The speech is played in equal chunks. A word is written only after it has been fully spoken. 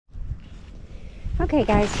Okay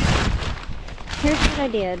guys, here's what I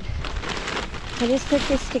did. I just put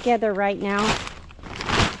this together right now,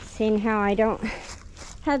 seeing how I don't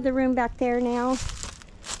have the room back there now.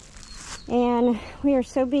 And we are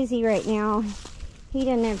so busy right now, he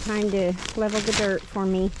didn't have time to level the dirt for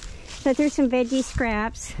me. So I threw some veggie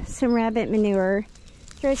scraps, some rabbit manure,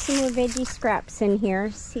 throw some more veggie scraps in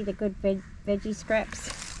here. See the good veggie scraps?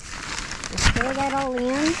 I'll throw that all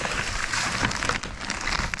in.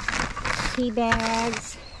 Tea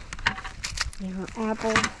bags, you know,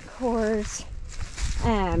 apple cores, you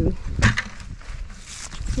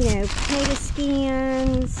know, potato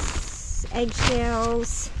skins,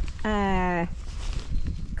 eggshells,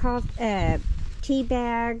 tea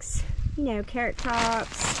bags, you know, carrot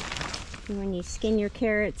tops, when you skin your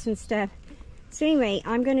carrots and stuff. So anyway,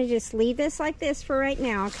 I'm going to just leave this like this for right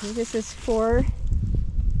now, because this is 4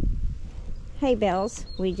 hay bales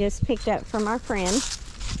we just picked up from our friend.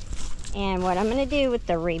 And what I'm going to do with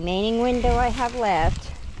the remaining window I have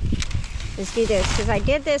left is do this, because I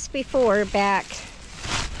did this before back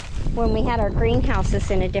when we had our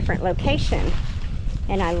greenhouses in a different location.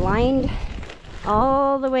 And I lined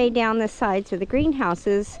all the way down the sides of the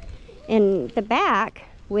greenhouses in the back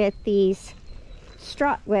with these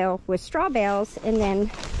straw bales, and then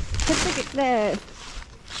put the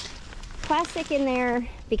plastic in there,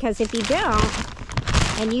 because if you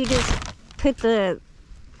don't, and you just put the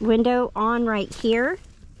window on right here,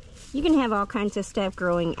 you can have all kinds of stuff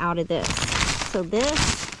growing out of this. So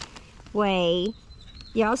this way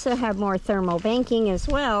you also have more thermal banking as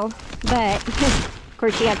well, but of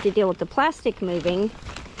course you have to deal with the plastic moving.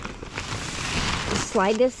 Just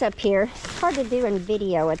slide this up here. It's hard to do in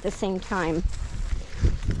video at the same time.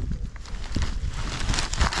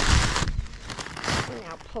 I'm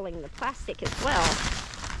now pulling the plastic as well.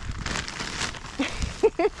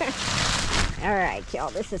 Alright,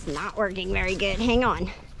 y'all, this is not working very good. Hang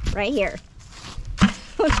on, right here.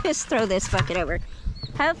 We'll just throw this bucket over.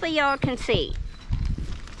 Hopefully y'all can see.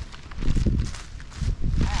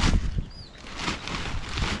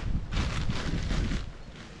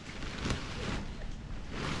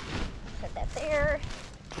 Put that there.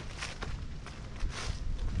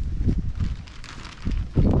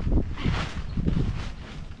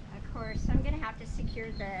 Of course, I'm going to have to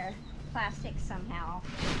secure the plastic somehow.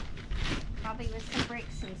 Probably with some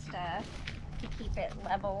bricks and stuff to keep it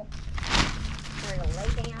level where it'll lay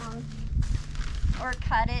down, or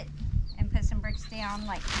cut it and put some bricks down,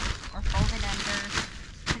 like, or fold it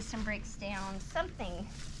under, put some bricks down, something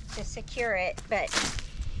to secure it. But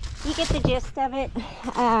you get the gist of it.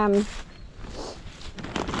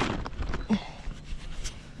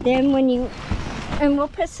 Then and we'll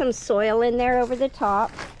put some soil in there over the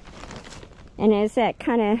top, and as that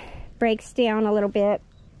kind of breaks down a little bit,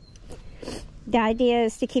 the idea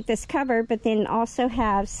is to keep this covered, but then also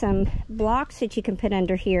have some blocks that you can put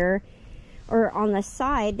under here or on the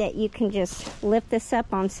side that you can just lift this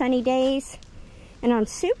up on sunny days. And on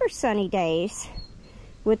super sunny days,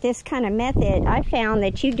 with this kind of method, I found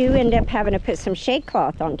that you do end up having to put some shade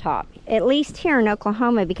cloth on top, at least here in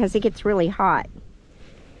Oklahoma, because it gets really hot.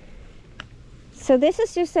 So this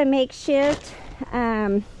is just a makeshift.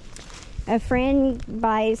 A friend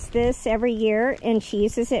buys this every year and she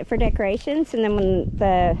uses it for decorations, and then when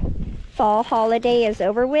the fall holiday is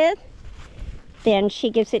over with, then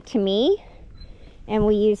she gives it to me and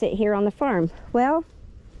we use it here on the farm. Well,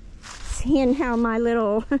 seeing how my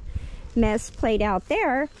little mess played out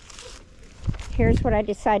there, here's what I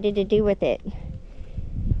decided to do with it.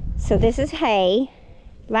 So this is hay.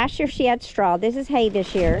 Last year she had straw. This is hay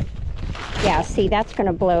this year. Yeah, see, that's going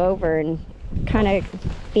to blow over and kind of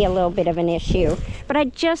be a little bit of an issue. But I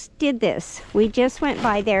just did this. We just went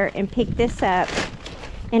by there and picked this up,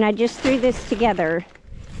 and I just threw this together.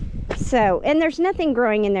 So, and there's nothing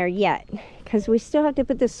growing in there yet, because we still have to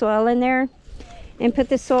put the soil in there and put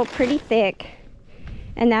the soil pretty thick,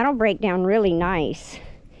 and that'll break down really nice.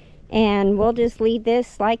 And we'll just leave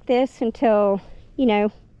this like this until, you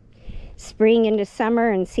know, spring into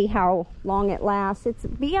summer, and see how long it lasts. It's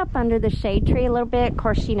be up under the shade tree a little bit. Of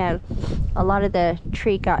course, you know, a lot of the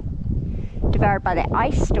tree got devoured by the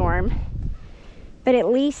ice storm, but at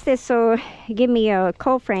least this will give me a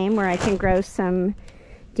cold frame where I can grow some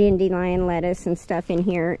dandelion lettuce and stuff in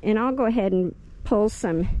here. And I'll go ahead and pull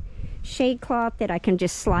some shade cloth that I can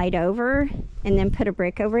just slide over, and then put a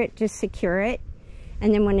brick over it to secure it.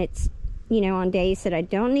 And then when it's, you know, on days that I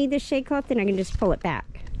don't need the shade cloth, then I can just pull it back.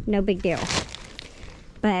 No big deal.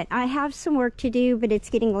 But I have some work to do, but it's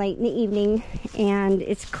getting late in the evening and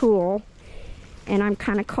it's cool, and I'm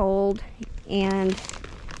kind of cold, and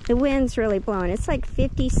the wind's really blowing. It's like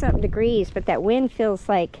 50 something degrees, but that wind feels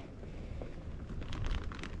like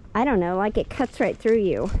I don't know, like it cuts right through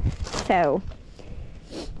you. So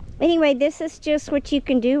anyway, this is just what you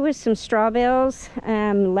can do with some straw bales,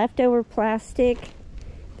 leftover plastic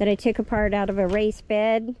that I took apart out of a raised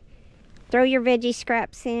bed. Throw your veggie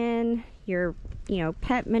scraps in, your, you know,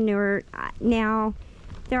 pet manure. Now,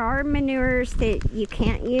 there are manures that you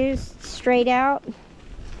can't use straight out.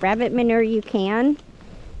 Rabbit manure you can.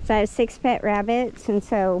 So I have 6 pet rabbits, and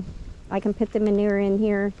so I can put the manure in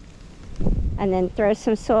here and then throw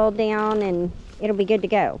some soil down and it'll be good to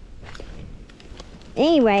go.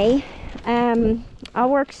 Anyway, I'll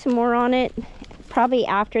work some more on it probably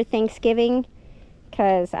after Thanksgiving,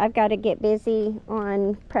 because I've got to get busy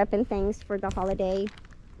on prepping things for the holiday.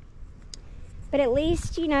 But at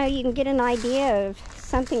least, you know, you can get an idea of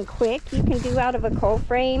something quick you can do out of a cold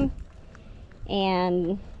frame.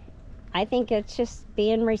 And I think it's just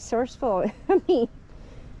being resourceful. I mean,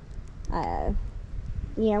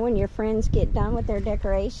 you know, when your friends get done with their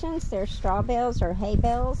decorations, their straw bales or hay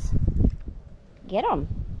bales, get them.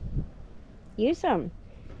 Use them.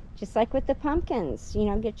 Just like with the pumpkins. You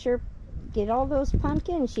know, get all those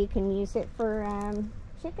pumpkins. You can use it for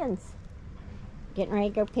chickens. Getting ready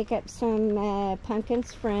to go pick up some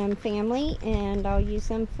pumpkins from family, and I'll use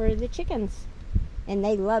them for the chickens. And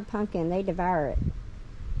they love pumpkin. They devour it.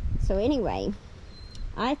 So anyway,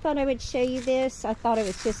 I thought I would show you this. I thought it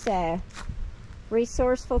was just a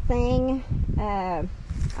resourceful thing. I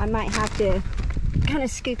might have to kind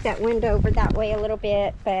of scoot that window over that way a little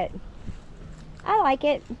bit, but I like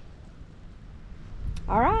it.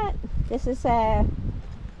 Alright, this is a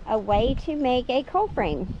way to make a cold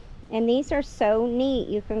frame. And these are so neat.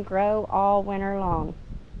 You can grow all winter long.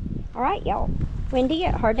 Alright, y'all. Wendy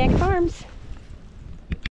at Hardnack Farms.